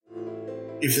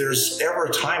if there's ever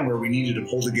a time where we needed to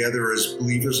pull together as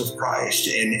believers of Christ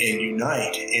and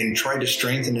unite and try to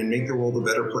strengthen and make the world a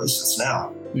better place, it's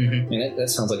now. Mm-hmm. And that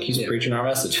sounds like he's preaching our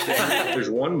message. There's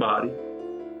one body,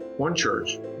 one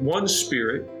church, one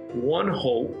spirit, one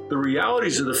hope. The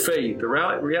realities of the faith, the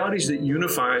realities that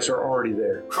unify us are already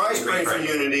there. Christ praying for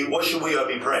unity. What should we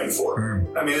be praying for?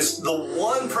 I mean, it's the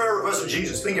one prayer request of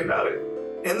Jesus. Think about it.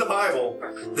 In the Bible,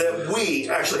 that we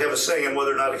actually have a say in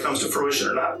whether or not it comes to fruition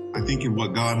or not. I think in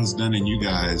what God has done in you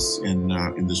guys in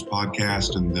this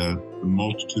podcast and the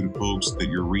multitude of folks that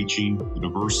you're reaching, the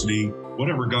diversity,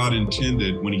 whatever God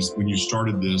intended when you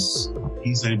started this,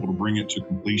 He's able to bring it to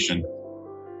completion.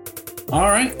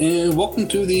 All right, and welcome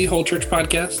to the Whole Church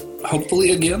Podcast.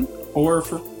 Hopefully again, or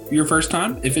for your first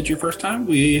time. If it's your first time,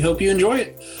 we hope you enjoy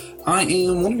it. I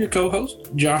am one of your co-hosts,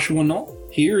 Joshua Knoll.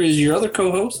 Here is your other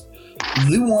co-host,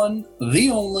 the one, the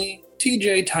only,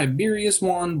 TJ Tiberius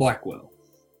Juan Blackwell.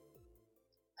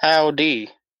 Howdy.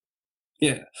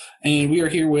 Yeah, and we are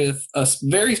here with a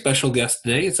very special guest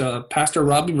today. It's Pastor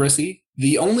Robbie Brissy,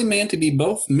 the only man to be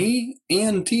both me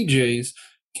and TJ's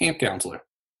camp counselor.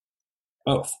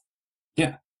 Both.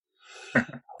 Yeah.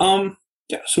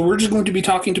 So we're just going to be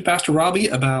talking to Pastor Robbie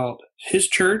about his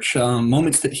church,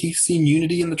 moments that he's seen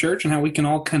unity in the church and how we can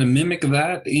all kind of mimic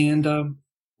that, and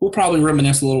we'll probably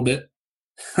reminisce a little bit.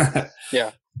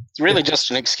 Yeah. It's really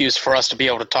just an excuse for us to be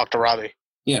able to talk to Robbie.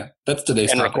 Yeah, that's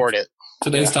today's and topic. Record it.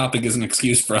 Today's topic is an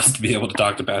excuse for us to be able to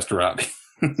talk to Pastor Robbie.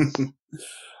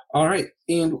 All right.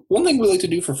 And one thing we like to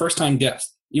do for first-time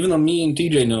guests, even though me and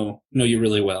TJ know you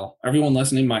really well, everyone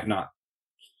listening might not.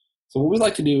 So what we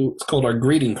like to do is called our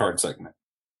greeting card segment,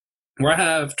 where I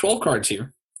have 12 cards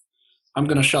here. I'm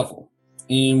going to shuffle.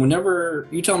 And whenever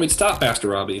you tell me to stop, Pastor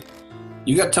Robbie,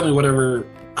 you got to tell me whatever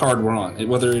card we're on,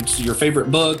 whether it's your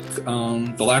favorite book,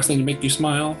 the last thing to make you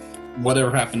smile, whatever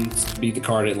happens to be the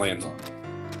card it lands on.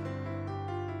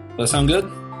 Does that sound good?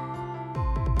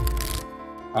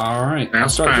 All right. I'll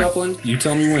start shuffling. You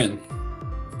tell me when.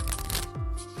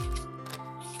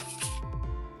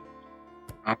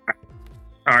 Okay.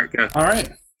 All right, go. All right.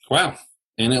 Wow.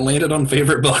 And it landed on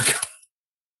favorite book.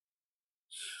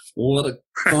 What a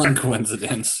fun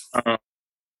coincidence.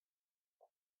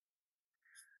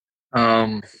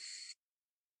 I'm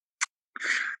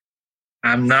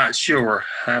not sure.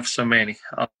 I have so many.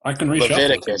 I can reshuffle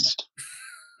Leviticus.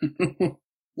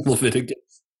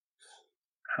 Leviticus.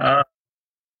 I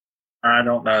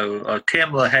don't know.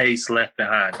 Tim LaHaye's Left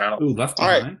Behind. Left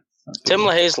Behind. All right. Tim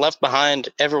LaHaye's Left Behind.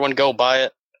 Everyone go buy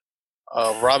it.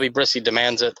 Robbie Brissy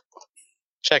demands it.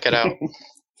 Check it out.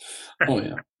 Oh,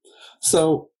 yeah.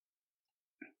 So,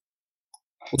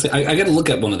 let's see. I got to look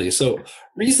at one of these. So,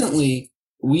 recently,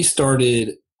 we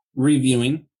started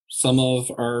reviewing some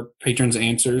of our patrons'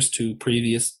 answers to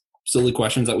previous silly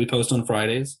questions that we post on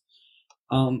Fridays.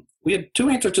 We had 2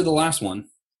 answers to the last one.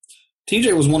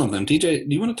 TJ was one of them. TJ,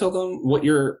 do you want to tell them what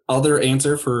your other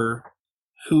answer for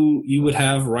who you would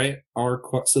have write our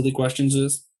silly questions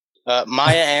is?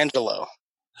 Maya Angelou.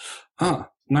 Ah,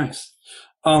 nice.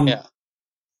 Yeah.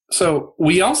 So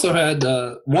we also had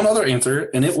one other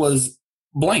answer, and it was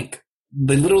blank.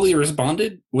 They literally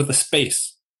responded with a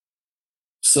space.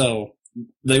 So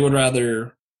they would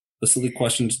rather the silly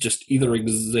questions just either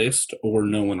exist or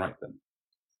no one write them,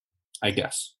 I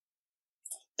guess.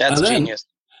 That's genius.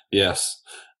 Yes.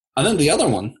 And then the other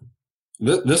one,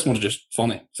 this one's just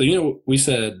funny. So, we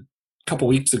said a couple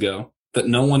weeks ago that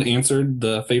no one answered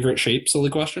the favorite shape silly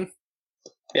question?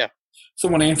 Yeah.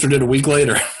 Someone answered it a week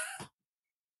later.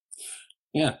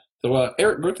 Yeah. So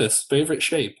Eric Griffith's favorite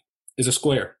shape is a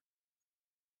square.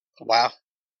 Wow.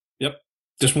 Yep.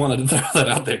 Just wanted to throw that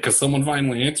out there because someone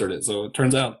finally answered it. So it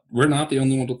turns out we're not the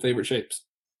only ones with favorite shapes.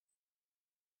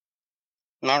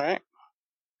 All right.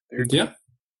 Yeah.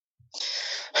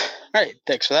 All right.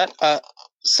 Thanks for that.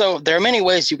 So there are many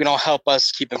ways you can all help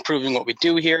us keep improving what we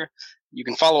do here. You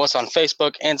can follow us on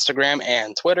Facebook, Instagram,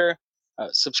 and Twitter.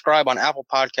 Subscribe on Apple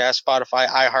Podcasts, Spotify,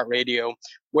 iHeartRadio,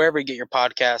 wherever you get your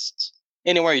podcasts.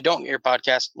 Anywhere you don't get your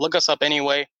podcast, look us up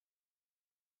anyway.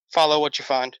 Follow what you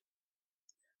find.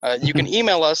 You can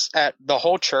email us at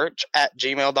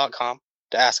thewholechurch@gmail.com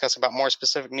to ask us about more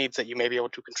specific needs that you may be able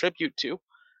to contribute to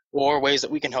or ways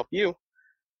that we can help you.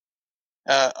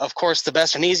 Of course, the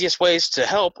best and easiest ways to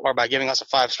help are by giving us a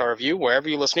 5-star review wherever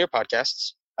you listen to your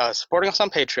podcasts, supporting us on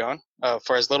Patreon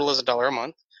for as little as $1 a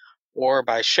month, or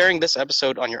by sharing this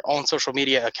episode on your own social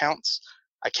media accounts.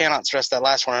 I cannot stress that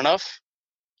last one enough.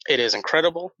 It is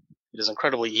incredible. It is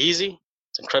incredibly easy.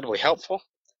 It's incredibly helpful.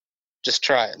 Just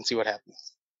try it and see what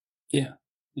happens. Yeah.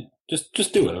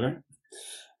 Just do it, all right?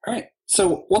 All right.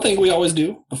 So one thing we always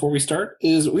do before we start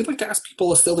is we'd like to ask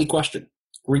people a silly question.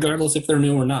 regardless if they're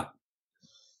new or not.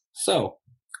 So,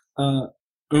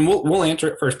 we'll answer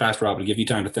it first, Pastor Rob, to give you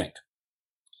time to think.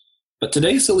 But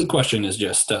today's silly question is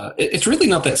just, it's really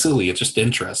not that silly. It's just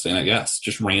interesting, I guess,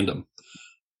 just random.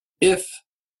 If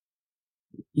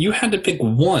you had to pick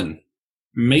one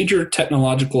major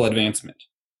technological advancement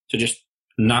to just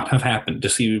not have happened to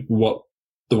see what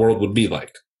the world would be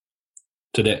like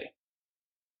today,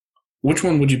 which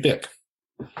one would you pick?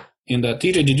 And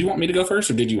TJ, did you want me to go first,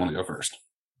 or did you want to go first?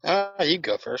 You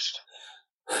go first.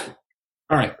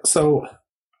 All right, so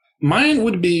mine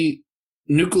would be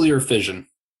nuclear fission.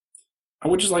 I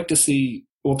would just like to see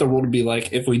what the world would be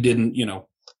like if we didn't,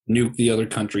 nuke the other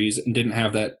countries and didn't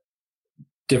have that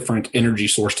different energy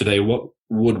source today. What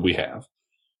would we have?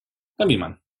 That'd be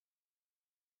mine.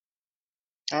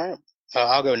 All right,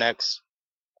 I'll go next.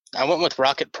 I went with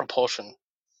rocket propulsion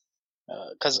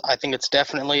because I think it's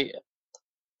definitely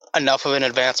enough of an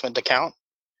advancement to count,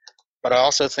 but I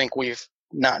also think we've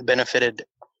not benefited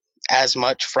as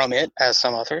much from it as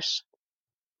some others.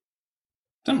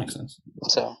 That makes sense.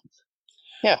 So,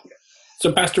 yeah.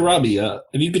 So, Pastor Robbie, if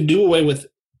you could do away with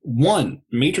one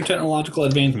major technological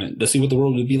advancement to see what the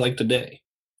world would be like today,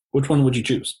 which one would you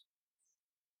choose?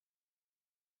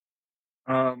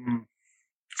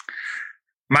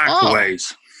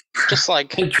 Microwaves. Just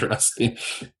like Interesting.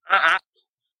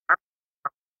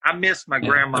 I miss my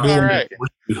grandma. All right.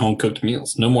 Home cooked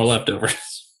meals, no more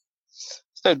leftovers.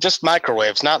 So just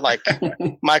microwaves, not like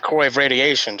microwave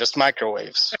radiation, just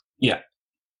microwaves. Yeah.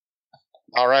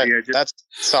 All right, Yeah, that's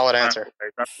a solid answer.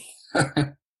 How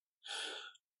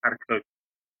to cook.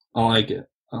 I like it.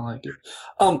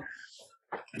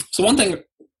 So one thing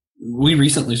we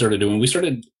recently started doing, we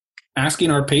started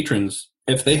asking our patrons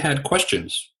if they had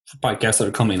questions for podcasts that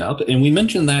are coming up, and we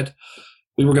mentioned that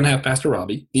we were going to have Pastor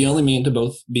Robbie, the only man to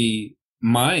both be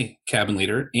my cabin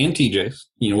leader and TJ's.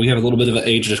 We have a little bit of an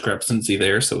age discrepancy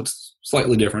there, so it's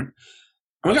slightly different.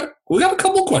 We got a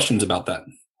couple questions about that.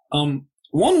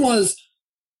 One was,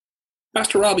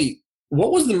 Pastor Robbie,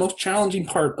 what was the most challenging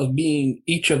part of being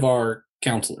each of our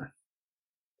counselor?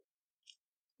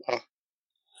 Oh,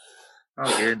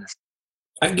 goodness.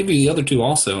 I can give you the other two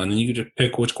also, and then you can just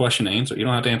pick which question to answer. You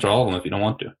don't have to answer all of them if you don't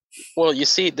want to. Well, you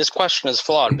see, this question is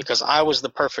flawed because I was the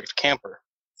perfect camper.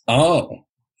 Oh.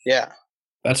 Yeah.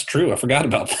 That's true. I forgot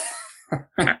about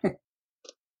that.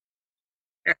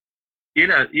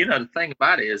 The thing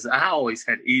about it is I always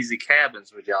had easy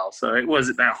cabins with y'all, so it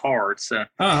wasn't that hard. So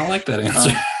I like that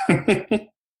answer.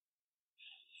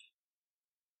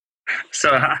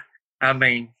 So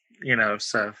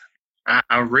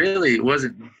I really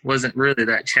wasn't really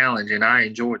that challenging. I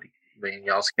enjoyed being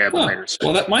y'all's cabin leaders.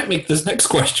 Well, that might make this next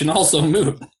question also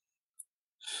moot.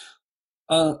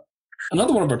 Another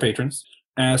one of our patrons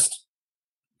asked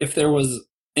if there was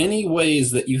any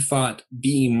ways that you thought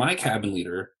being my cabin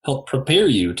leader helped prepare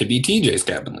you to be TJ's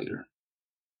cabin leader.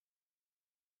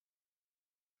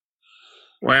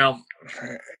 Well,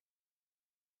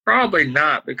 probably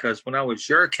not, because when I was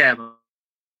your cabin,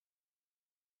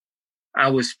 I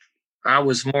was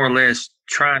more or less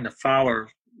trying to follow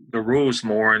the rules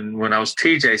more, and when I was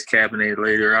TJ's cabinet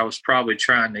leader, I was probably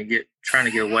trying to get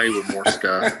away with more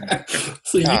stuff.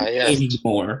 So you need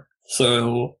more.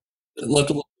 So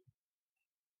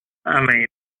I'm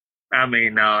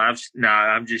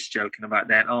just joking about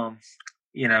that.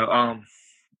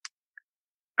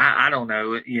 I don't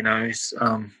know. It's,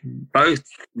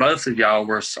 both of y'all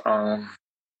were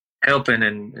helping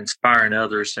and inspiring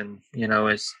others, and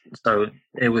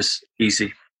it was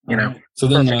easy. So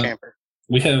then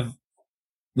we have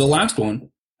the last one.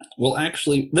 Well,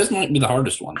 actually, this might be the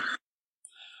hardest one.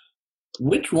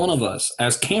 Which one of us,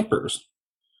 as campers,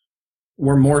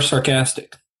 were more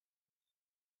sarcastic?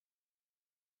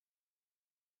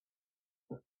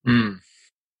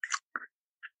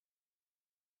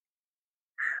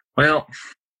 Well,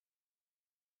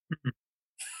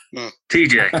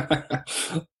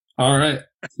 TJ. All right.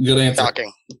 Good answer.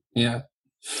 Shocking. Yeah.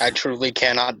 I truly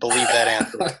cannot believe that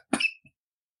answer.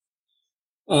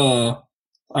 All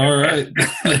right.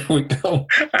 There we go.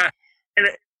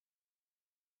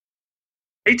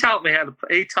 He taught me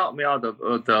all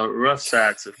the rough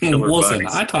sides of killer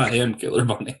bunnies. I taught him killer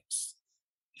bunnies.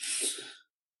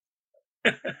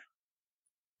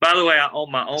 By the way, I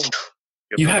own my own.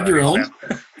 You have your own?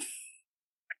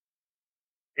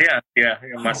 Yeah.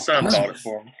 My son bought it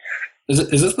for me.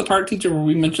 Is this the part, teacher, where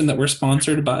we mentioned that we're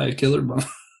sponsored by Killer Bunnies?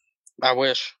 I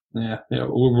wish. Yeah,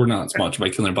 we're not sponsored by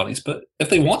Killer Bunnies, but if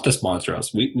they want to sponsor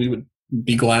us, we would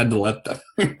be glad to let them.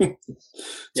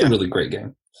 It's a really great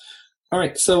game. All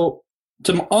right, so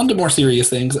on to more serious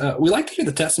things. We like to hear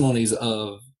the testimonies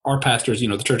of our pastors,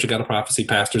 the Church of God of Prophecy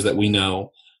pastors that we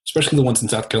know. especially the ones in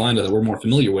South Carolina that we're more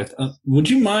familiar with. Would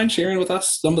you mind sharing with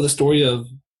us some of the story of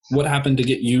what happened to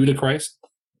get you to Christ?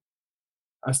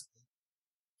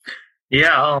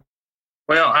 Yeah.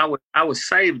 Well, I was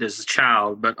saved as a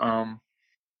child, but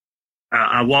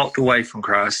I walked away from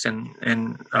Christ,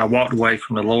 and I walked away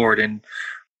from the Lord. And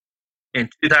in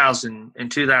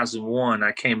 2001,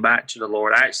 I came back to the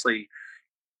Lord. Actually,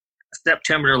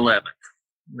 September 11th,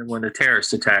 when the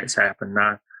terrorist attacks happened,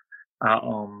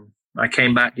 I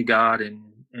came back to God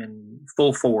in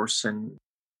full force and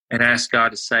asked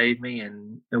God to save me.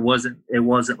 And it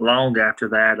wasn't long after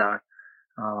that I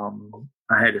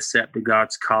had accepted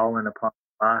God's calling upon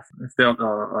my life. I felt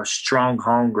a strong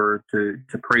hunger to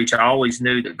preach. I always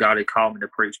knew that God had called me to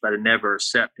preach, but I never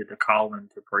accepted the calling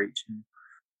to preach.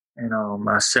 And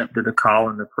I accepted the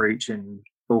calling to preach in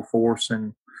full force,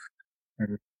 and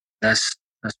that's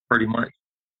pretty much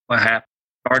what happened.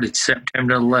 Started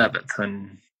September 11th,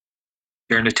 and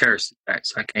during the terrorist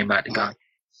attacks, I came back to God.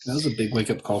 That was a big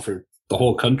wake-up call for the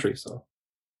whole country. So,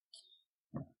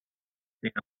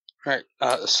 yeah. All right.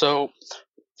 So,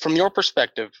 from your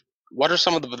perspective, what are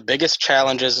some of the biggest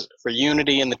challenges for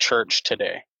unity in the church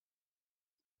today?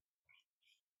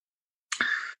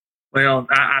 Well,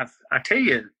 I tell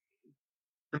you,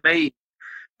 to me,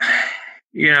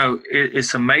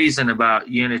 it's amazing about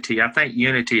unity. I think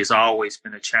unity has always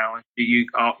been a challenge. You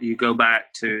go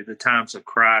back to the times of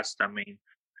Christ. I mean,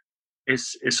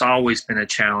 it's always been a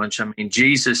challenge. I mean,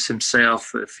 Jesus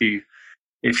himself, if you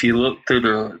look through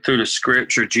the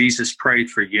scripture, Jesus prayed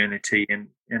for unity, and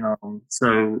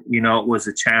so it was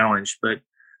a challenge. But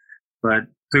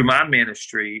through my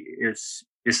ministry,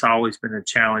 it's always been a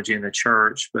challenge in the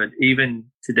church. But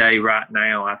even today, right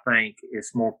now, I think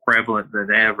it's more prevalent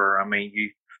than ever. I mean,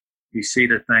 you see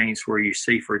the things where you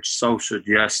see for social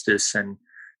justice, and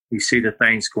you see the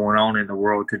things going on in the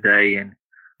world today. And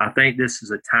I think this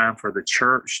is a time for the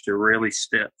church to really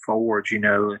step forward.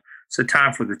 It's a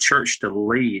time for the church to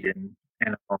lead, and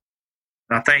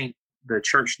I think the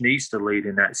church needs to lead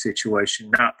in that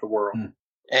situation, not the world.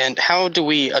 And how do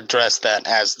we address that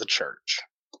as the church?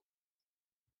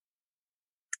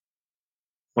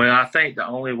 Well, I think the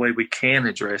only way we can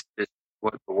address it is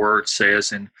what the Word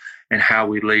says, and how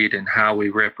we lead and how we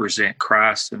represent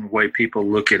Christ and the way people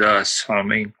look at us. I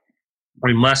mean,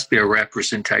 we must be a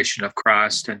representation of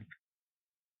Christ and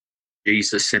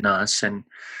Jesus in us. And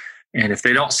if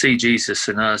they don't see Jesus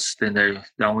in us, then the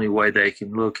only way they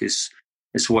can look is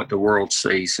what the world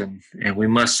sees. And we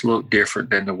must look different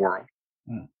than the world.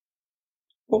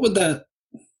 What would that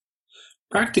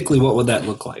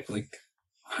look like? Like,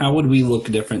 how would we look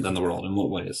different than the world? In what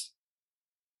ways?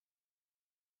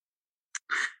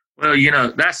 Well,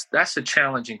 that's a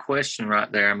challenging question right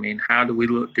there. I mean, how do we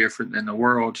look different than the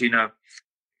world?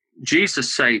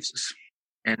 Jesus saves us.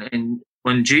 And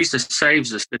when Jesus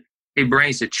saves us, he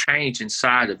brings a change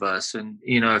inside of us. And,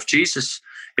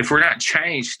 if we're not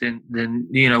changed, then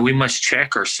we must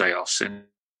check ourselves. And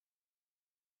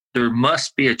there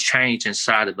must be a change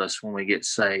inside of us when we get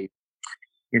saved.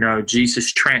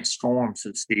 Jesus transforms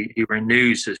us. He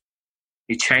renews us.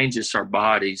 He changes our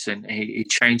bodies, and he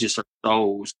changes our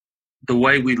souls. The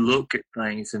way we look at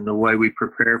things and the way we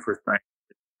prepare for things,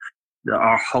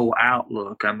 our whole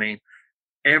outlook. I mean,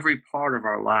 every part of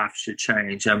our life should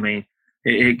change. I mean,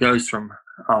 it goes from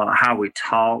how we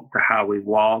talk to how we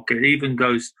walk. It even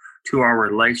goes to our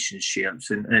relationships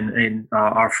and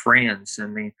our friends. I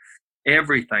mean,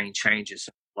 everything changes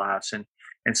in our lives.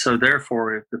 And so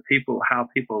therefore, if how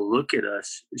people look at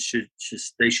us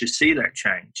they should see that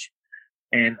change.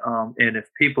 And if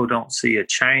people don't see a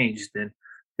change, then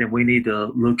we need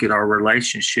to look at our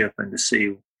relationship and to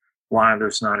see why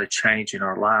there's not a change in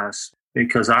our lives.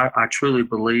 Because I truly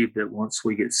believe that once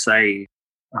we get saved,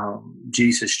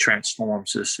 Jesus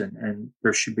transforms us, and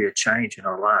there should be a change in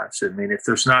our lives. I mean, if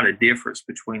there's not a difference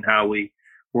between how we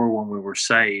were when we were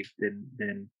saved,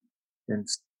 then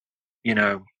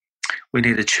we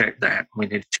need to check that. We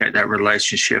need to check that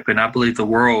relationship. And I believe the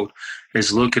world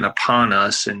is looking upon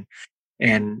us, and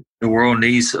the world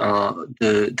needs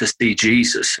to see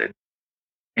Jesus.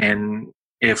 And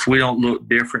if we don't look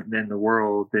different than the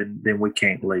world, then we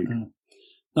can't lead.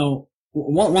 Now,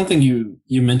 one thing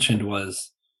you mentioned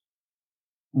was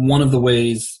one of the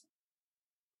ways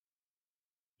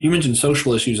you mentioned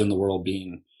social issues in the world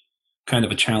being kind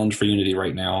of a challenge for unity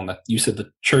right now, and that you said the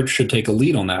church should take a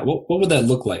lead on that. What would that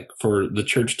look like for the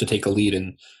church to take a lead,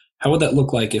 and how would that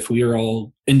look like if we are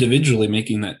all individually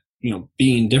making that,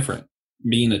 being different,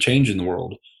 being a change in the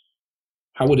world?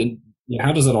 How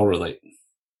does that all relate?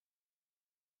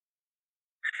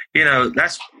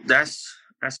 That's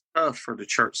tough for the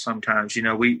church sometimes.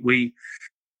 We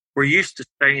we're used to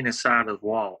staying inside of the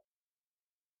wall.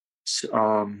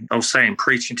 I was saying,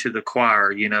 preaching to the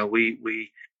choir.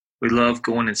 We love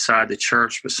going inside the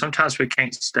church, but sometimes we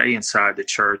can't stay inside the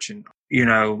church. And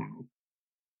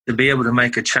to be able to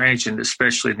make a change, and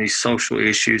especially in these social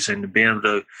issues, and to be able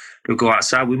to go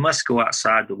outside, we must go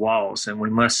outside the walls, and we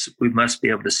must be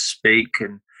able to speak,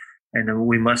 and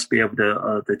we must be able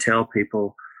to tell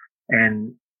people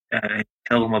and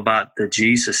tell them about the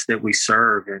Jesus that we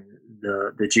serve, and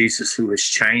the Jesus who has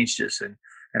changed us, and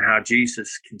how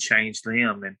Jesus can change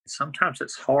them. And sometimes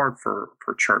it's hard for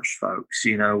church folks.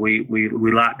 We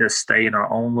like to stay in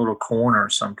our own little corner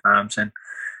sometimes,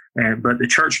 but the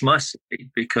church must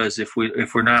lead, because if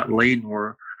we're not leading,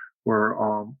 we're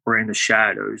in the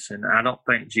shadows. And I don't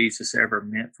think Jesus ever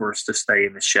meant for us to stay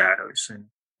in the shadows.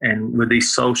 And with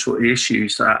these social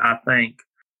issues, I think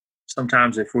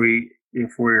sometimes if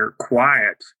we're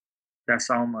quiet,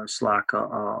 that's almost like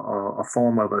a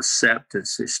form of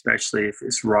acceptance, especially if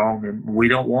it's wrong, and we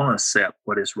don't want to accept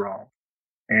what is wrong.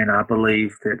 And I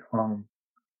believe that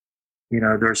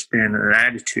there's been an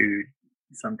attitude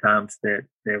sometimes that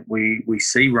we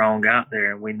see wrong out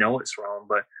there, and we know it's wrong,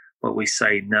 but we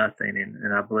say nothing.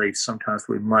 And I believe sometimes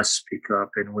we must speak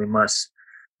up, and we must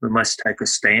take a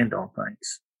stand on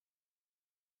things.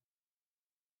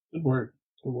 Good word.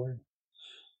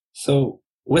 So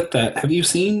with that, have you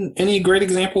seen any great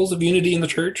examples of unity in the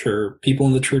church, or people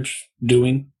in the church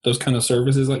doing those kind of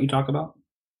services that you talk about?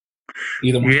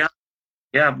 Either one.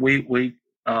 Yeah. We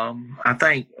I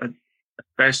think,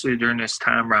 especially during this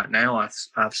time right now, I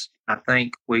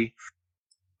think we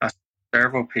have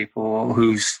several people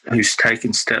who's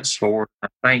taken steps forward. I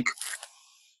think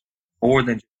more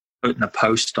than putting a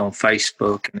post on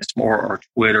Facebook, and it's more, or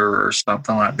Twitter or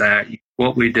something like that.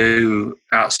 What we do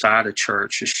outside of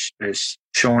church is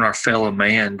showing our fellow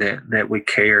man that we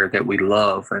care, that we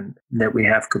love, and that we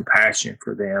have compassion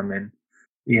for them. And,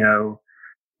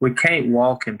 we can't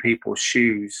walk in people's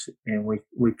shoes, and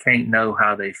we can't know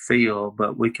how they feel,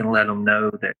 but we can let them know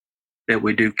that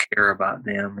we do care about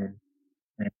them,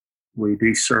 and we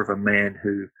do serve a man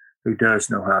who does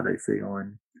know how they feel.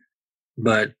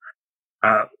 But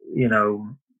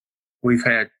we've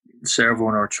had several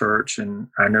in our church, and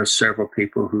I know several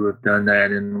people who have done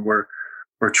that, and we're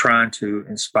trying to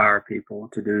inspire people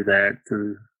to do that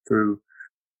through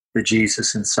the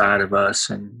Jesus inside of us.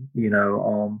 And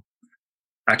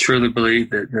I truly believe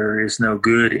that there is no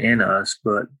good in us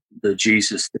but the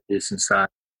Jesus that is inside.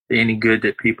 Any good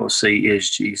that people see is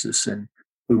Jesus, and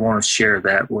we want to share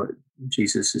that, what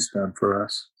Jesus has done for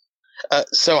us.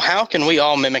 So how can we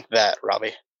all mimic that,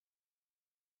 Robbie?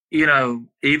 Even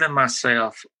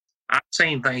myself, I've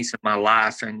seen things in my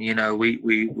life, and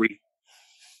we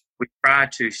try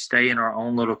to stay in our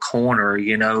own little corner,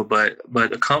 but there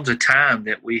comes a time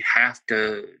that we have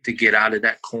to get out of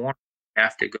that corner. We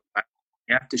have to go back.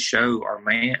 We have to show our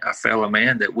fellow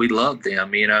man that we love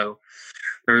them.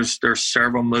 There's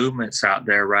several movements out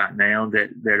there right now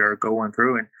that are going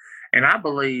through, and I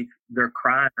believe they're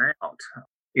crying out.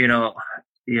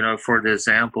 For the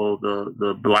example,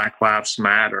 the Black Lives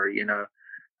Matter.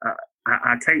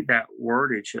 I take that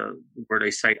wordage where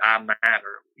they say "I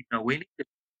matter." We need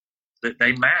that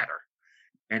they matter,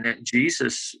 and that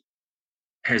Jesus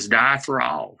has died for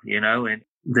all. And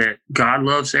that God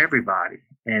loves everybody,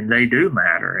 and they do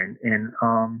matter. And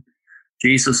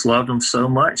Jesus loved them so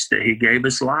much that He gave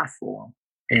His life for them.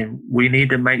 And we need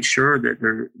to make sure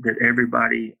that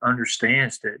everybody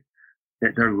understands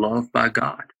that they're loved by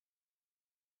God.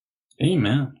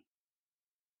 Amen.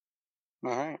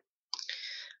 All right.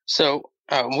 So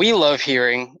we love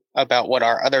hearing about what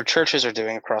our other churches are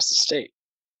doing across the state.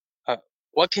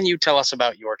 What can you tell us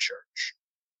about your church?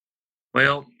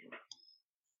 Well,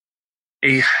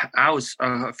 I was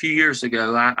a few years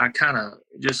ago. I kind of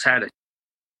just had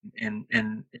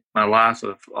in my life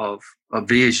of a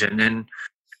vision. And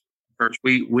first,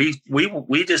 we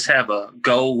just have a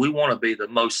goal. We want to be the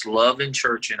most loving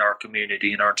church in our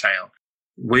community, in our town.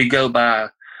 We go by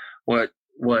what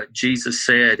Jesus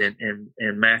said in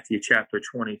Matthew chapter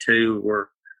 22, were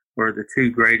the two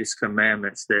greatest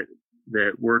commandments, that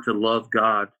we're to love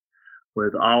God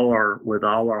with all our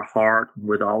heart,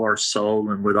 with all our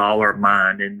soul, and with all our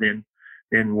mind. And then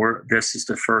this is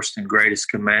the first and greatest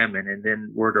commandment. And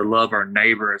then we're to love our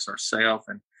neighbor as ourselves.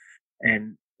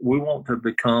 And we want to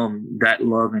become that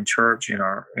loving church in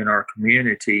our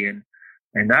community. And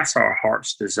that's our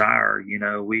heart's desire.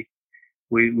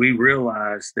 We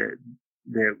realize that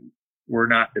we're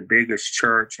not the biggest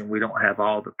church, and we don't have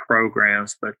all the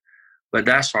programs, but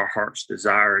that's our heart's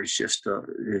desire, is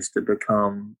to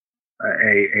become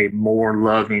a more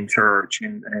loving church.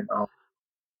 And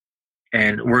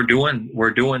and we're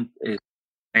doing as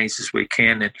things as we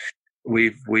can, and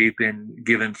we've been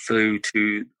giving food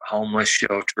to homeless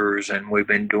shelters, and we've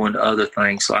been doing other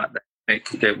things like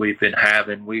that we've been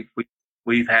having.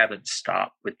 We haven't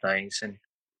stopped with things, and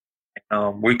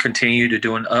we continue to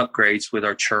doing upgrades with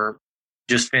our church.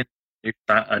 Just finished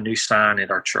a new sign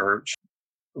at our church.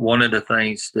 One of the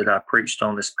things that I preached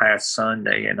on this past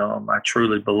Sunday, and I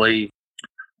truly believe,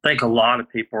 I think a lot of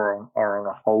people are on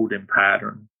a holding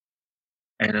pattern,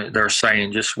 and they're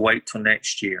saying just wait till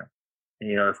next year.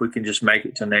 If we can just make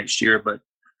it to next year. But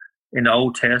in the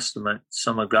Old Testament,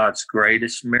 some of God's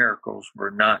greatest miracles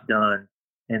were not done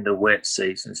in the wet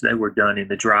seasons; they were done in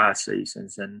the dry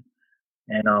seasons, and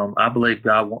I believe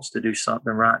God wants to do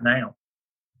something right now.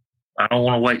 I don't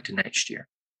want to wait till next year.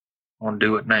 I want to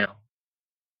do it now.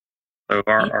 So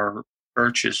our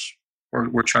churches,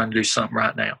 we're trying to do something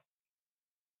right now.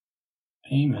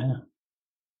 Amen.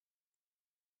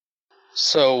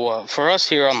 So for us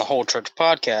here on the Whole Church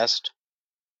Podcast,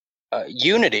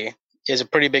 unity is a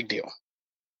pretty big deal.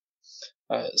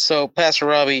 So Pastor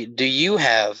Robbie, do you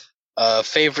have a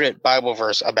favorite Bible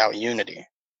verse about unity?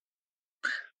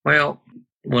 Well,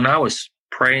 when I was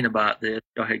praying about this,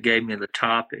 God gave me the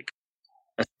topic.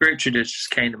 A scripture that just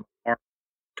came to my heart,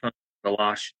 comes from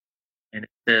Colossians, and it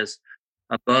says,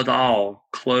 "Above all,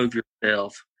 clothe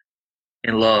yourself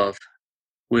in love,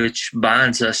 which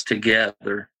binds us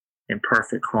together in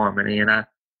perfect harmony." And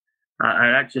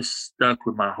I just stuck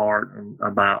with my heart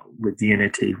with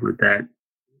unity. With that,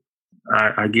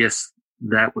 I guess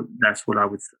that's what I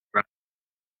would say. Right?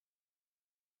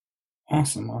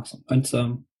 Awesome. And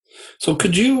so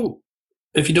could you,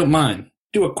 if you don't mind,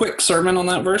 do a quick sermon on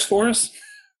that verse for us?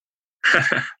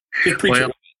 Just preach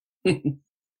it.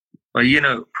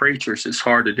 Well, preachers, it's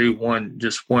hard to do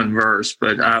just one verse,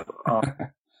 but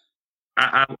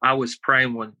I was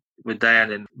praying with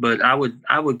that, but I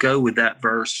would go with that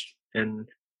verse, and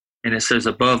it says,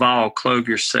 "Above all, clothe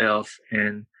yourself,"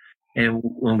 and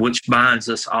which binds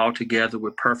us all together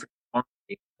with perfect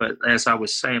harmony. But as I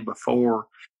was saying before,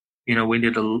 we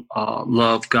need to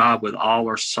love God with all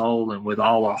our soul and with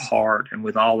all our heart and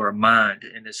with all our mind,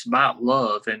 and it's about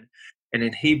love. And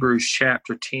in Hebrews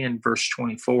chapter 10, verse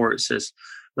 24, it says,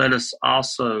 "Let us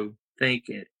also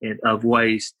think of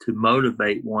ways to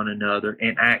motivate one another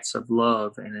in acts of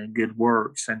love and in good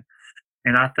works."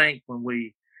 And I think when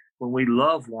we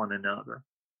love one another,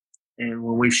 and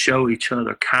when we show each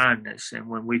other kindness, and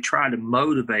when we try to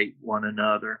motivate one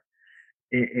another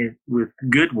with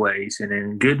good ways and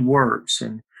in good works,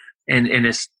 and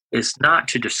it's not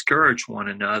to discourage one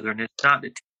another, and it's not to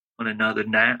tear one another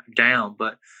down,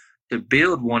 but to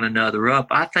build one another up,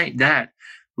 I think that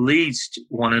leads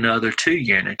one another to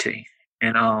unity.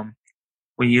 And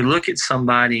when you look at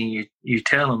somebody and you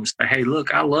tell them, say, "Hey,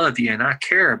 look, I love you and I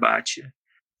care about you,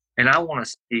 and I want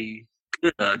to see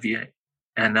good of you,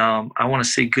 and I want to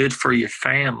see good for your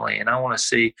family, and I want to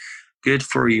see good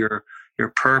for your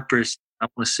purpose. I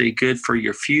want to see good for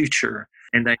your future,"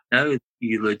 and they know that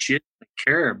you legitimately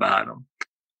care about them,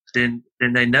 then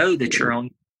they know that you're on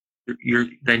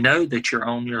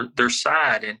their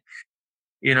side. And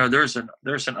there's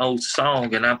an old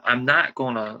song, and I'm not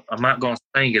gonna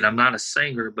sing it. I'm not a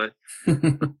singer, but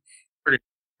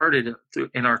heard it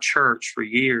in our church for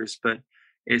years. But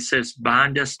it says,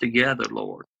 "Bind us together,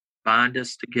 Lord, bind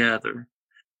us together,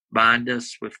 bind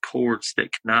us with cords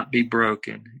that cannot be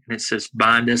broken." And it says,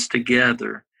 bind us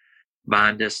together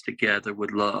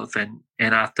with love. And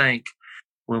I think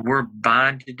when we're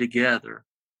binded together,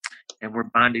 and we're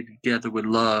binded together with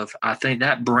love, I think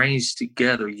that brings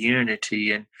together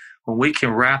unity. And when we can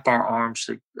wrap our arms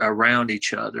around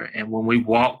each other, and when we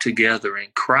walk together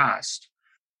in Christ,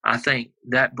 I think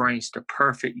that brings the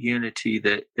perfect unity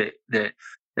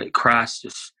that Christ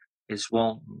is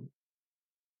wanting.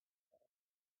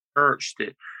 Church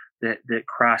that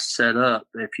Christ set up.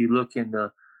 If you look in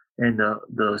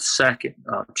the second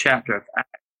chapter of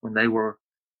Acts, when the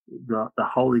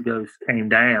Holy Ghost came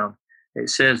down, it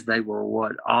says they were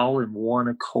all in one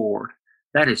accord.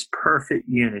 That is perfect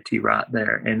unity right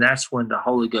there. And that's when the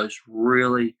Holy Ghost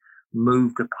really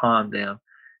moved upon them.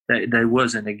 They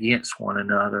wasn't against one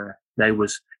another. They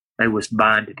was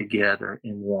binded together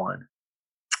in one.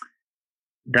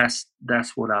 That's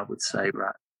what I would say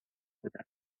right there.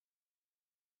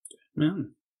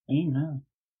 Amen.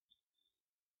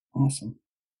 Awesome.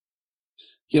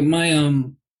 Yeah,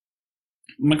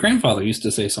 my grandfather used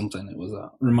to say something that was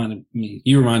reminded me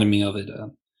of it.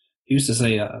 He used to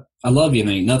say, "I love you, and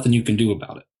ain't nothing you can do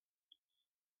about it."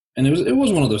 And it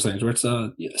was one of those things where it's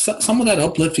some of that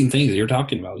uplifting thing that you're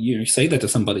talking about. You say that to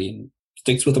somebody and it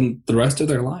sticks with them the rest of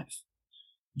their life.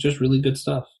 Just really good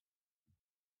stuff.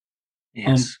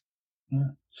 Yes.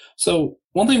 So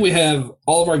one thing we have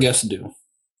all of our guests do,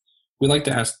 we like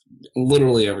to ask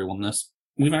literally everyone this.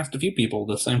 We've asked a few people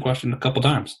the same question a couple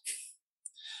times.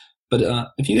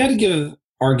 But if you had to give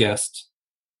our guests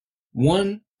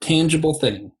one tangible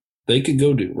thing they could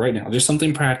go do right now, just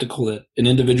something practical that an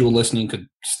individual listening could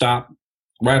stop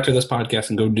right after this podcast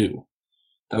and go do,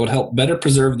 that would help better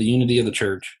preserve the unity of the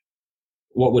church,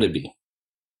 what would it be?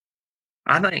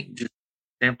 I think just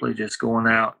simply just going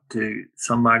out to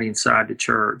somebody inside the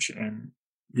church and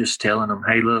just telling them,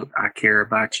 hey, look, I care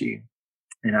about you,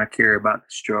 and I care about the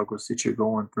struggles that you're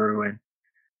going through,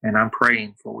 and I'm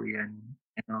praying for you, and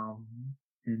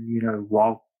you know,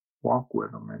 walk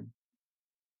with them.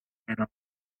 And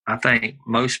I think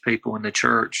most people in the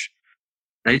church,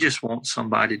 they just want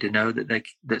somebody to know that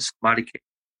that somebody cares.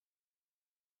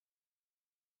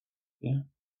 Yeah.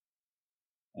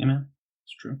 Amen.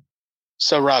 It's true.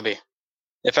 So, Robbie,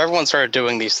 if everyone started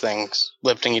doing these things,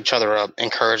 lifting each other up,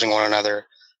 encouraging one another,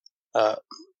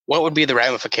 what would be the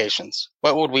ramifications?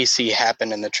 What would we see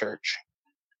happen in the church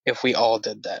if we all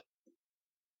did that?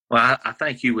 Well, I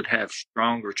think you would have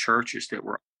stronger churches that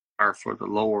were for the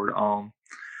Lord.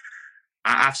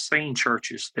 I've seen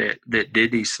churches that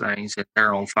did these things and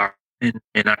they're on fire. And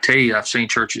I tell you, I've seen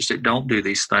churches that don't do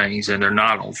these things and they're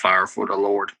not on fire for the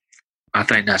Lord. I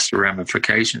think that's the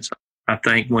ramifications. I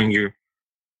think when you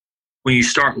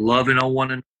start loving on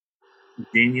one another,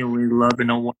 genuinely loving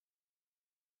on one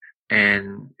another,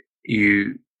 and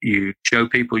you show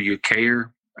people you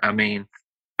care. I mean,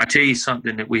 I tell you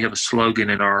something, that we have a slogan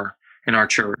in our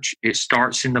church. It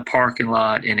starts in the parking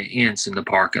lot and it ends in the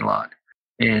parking lot.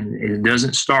 And it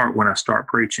doesn't start when I start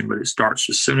preaching, but it starts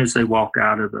as soon as they walk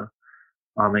out of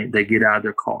they get out of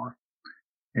their car.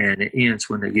 And it ends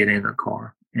when they get in their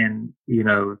car. And, you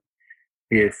know,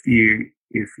 if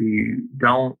you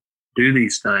don't do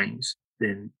these things,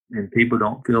 then and people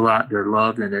don't feel like they're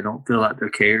loved and they don't feel like they're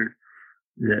cared,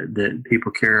 that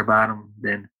people care about them,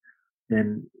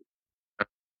 then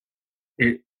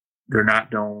they're not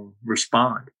going to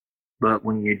respond. But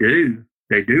when you do,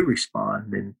 they do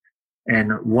respond.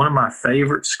 And one of my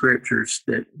favorite scriptures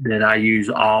that I use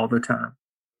all the time,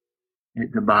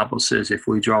 the Bible says, if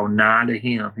we draw nigh to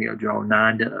him, he'll draw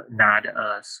nigh to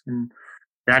us. And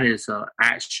that is an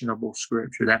actionable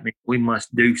scripture. That means we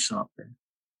must do something.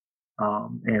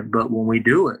 But when we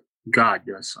do it, God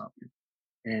does something.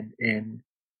 And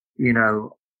you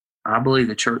know, I believe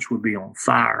the church would be on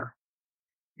fire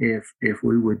if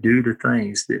we would do the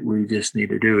things that we just need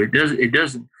to do. It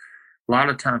doesn't. A lot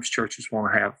of times churches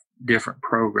want to have different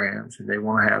programs and they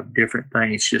want to have different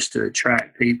things just to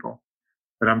attract people.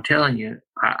 But I'm telling you,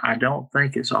 I don't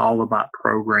think it's all about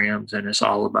programs and it's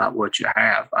all about what you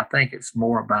have. I think it's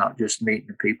more about just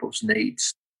meeting people's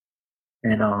needs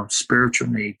and spiritual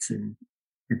needs and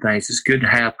things. It's good to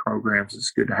have programs.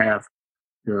 It's good to have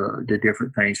the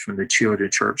different things from the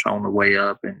children's church on the way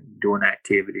up and doing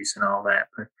activities and all that.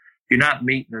 But if you're not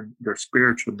meeting their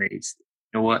spiritual needs,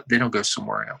 you know what? They don't go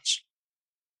somewhere else.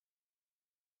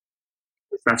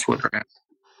 That's what they're at.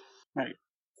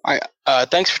 All right.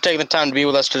 Thanks for taking the time to be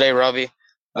with us today, Robbie.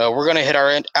 We're going to hit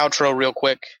our outro real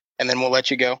quick, and then we'll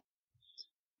let you go.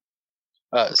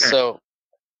 Okay. So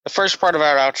the first part of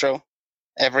our outro,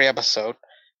 every episode,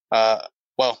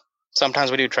 well,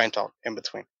 sometimes we do train talk in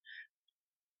between.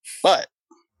 But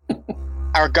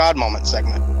our God moment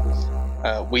segment,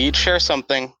 we each share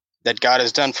something that God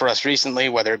has done for us recently,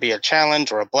 whether it be a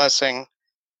challenge or a blessing,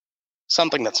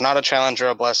 something that's not a challenge or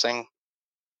a blessing,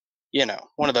 you know,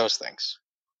 one of those things.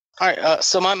 All right,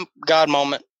 so my God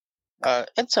moment,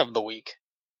 it's of the week,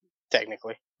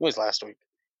 technically. It was last week.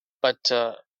 But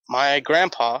my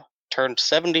grandpa turned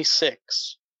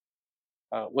 76,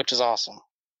 which is awesome.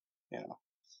 You know,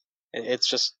 it's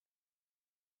just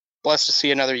blessed to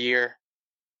see another year.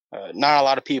 Not a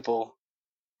lot of people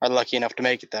are lucky enough to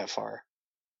make it that far.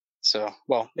 So,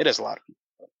 well, it is a lot of people,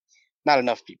 but not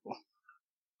enough people.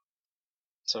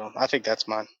 So I think that's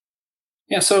mine.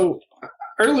 Yeah, so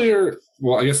earlier,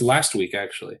 well, I guess last week,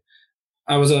 actually,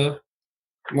 I was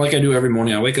like I do every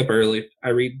morning, I wake up early, I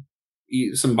read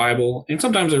some Bible, and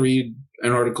sometimes I read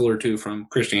an article or two from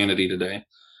Christianity Today,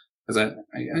 because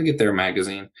I get their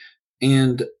magazine.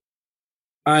 And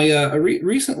I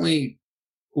recently,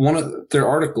 one of their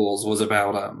articles was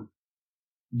about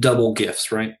double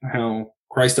gifts, right? How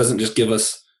Christ doesn't just give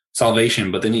us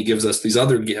salvation, but then he gives us these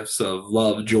other gifts of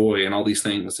love, joy, and all these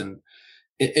things. And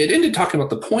it ended talking about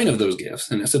the point of those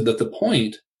gifts. And it said that the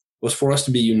point was for us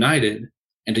to be united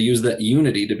and to use that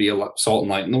unity to be a salt and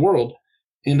light in the world.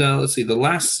 And let's see, the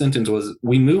last sentence was,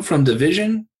 we move from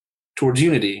division towards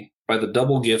unity by the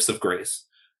double gifts of grace.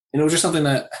 And it was just something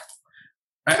that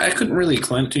I couldn't really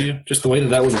explain it to you. Just the way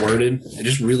that was worded, it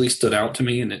just really stood out to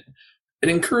me, and it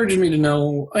encouraged me to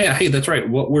know, oh yeah, hey, that's right.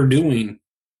 What we're doing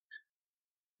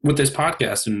with this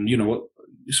podcast, and what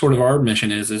sort of our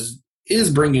mission is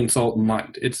bringing salt and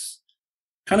light. It's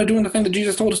kind of doing the thing that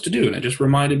Jesus told us to do, and it just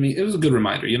reminded me. It was a good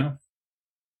reminder, So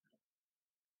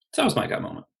that was my God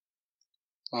moment.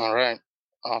 All right,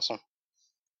 awesome.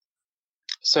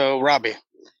 So, Robbie,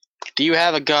 do you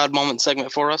have a God moment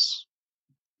segment for us?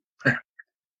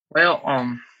 Well,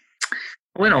 I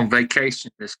went on vacation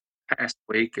this past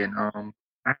week, and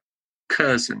my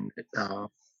cousin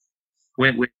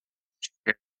went with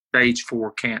stage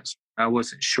 4 cancer. I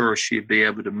wasn't sure she'd be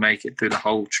able to make it through the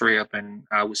whole trip, and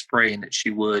I was praying that she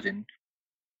would, and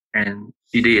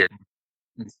she did.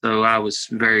 And so I was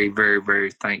very, very,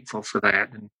 very thankful for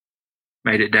that, and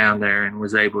made it down there and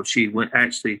was able. She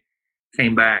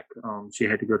came back. She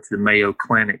had to go to the Mayo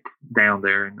Clinic down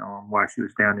there, and while she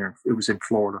was down there, it was in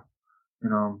Florida,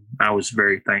 and I was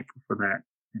very thankful for that.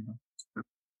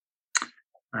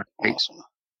 Awesome.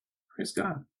 Praise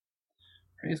God.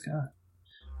 Praise God.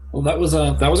 Well, that was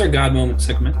our God moment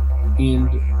segment. And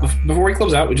before we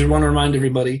close out, we just want to remind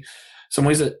everybody some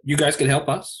ways that you guys could help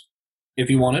us if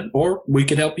you wanted, or we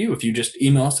could help you if you just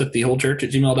email us at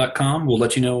thewholechurch@gmail.com. We'll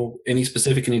let you know any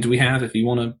specific needs we have if you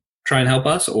want to try and help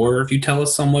us, or if you tell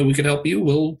us some way we could help you,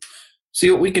 we'll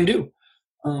see what we can do.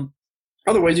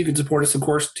 Other ways you can support us, of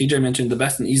course, TJ mentioned the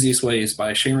best and easiest way is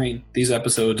by sharing these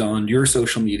episodes on your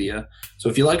social media. So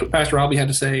if you liked what Pastor Robbie had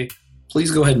to say,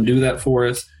 please go ahead and do that for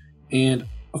us. And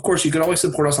of course, you can always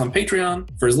support us on Patreon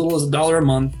for as little as $1 a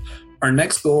month. Our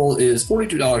next goal is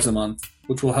 $42 a month,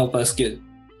 which will help us get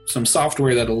some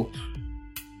software that'll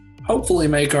hopefully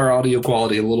make our audio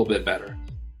quality a little bit better.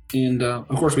 And of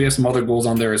course, we have some other goals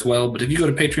on there as well. But if you go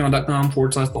to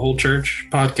patreon.com/The Whole Church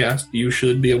Podcast, you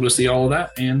should be able to see all of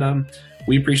that. And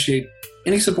we appreciate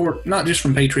any support, not just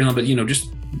from Patreon, but, just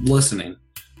listening.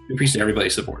 We appreciate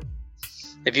everybody's support.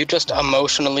 If you just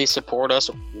emotionally support us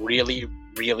really,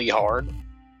 really hard,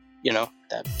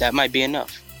 that might be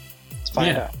enough. Let's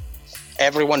find out.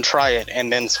 Everyone try it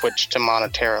and then switch to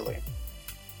monetarily.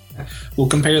 We'll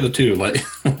compare the two.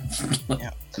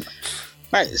 Yeah.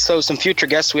 All right, so some future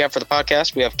guests we have for the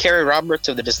podcast. We have Carrie Roberts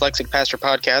of the Dyslexic Pastor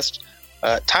Podcast,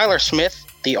 Tyler Smith,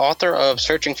 the author of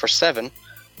Searching for Seven,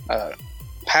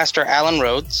 Pastor Alan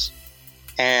Rhodes,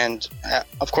 and,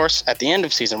 of course, at the end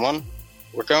of Season 1,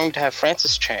 we're going to have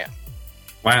Francis Chan.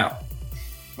 Wow.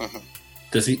 Mm-hmm.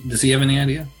 Does he have any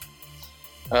idea?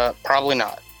 Probably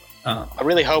not. Oh. I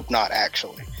really hope not,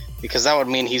 actually, because that would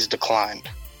mean he's declined.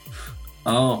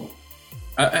 Oh.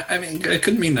 I mean, it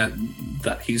could mean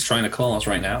that he's trying to call us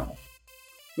right now.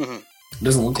 Mm-hmm. It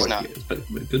doesn't look like he is, but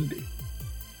it could be.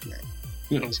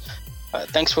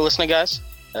 Thanks for listening, guys.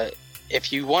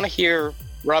 If you want to hear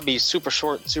Robbie's super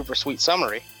short, super sweet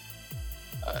summary,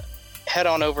 head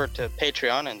on over to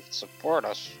Patreon and support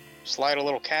us. Slide a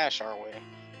little cash our way,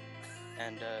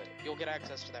 and you'll get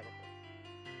access to that recording.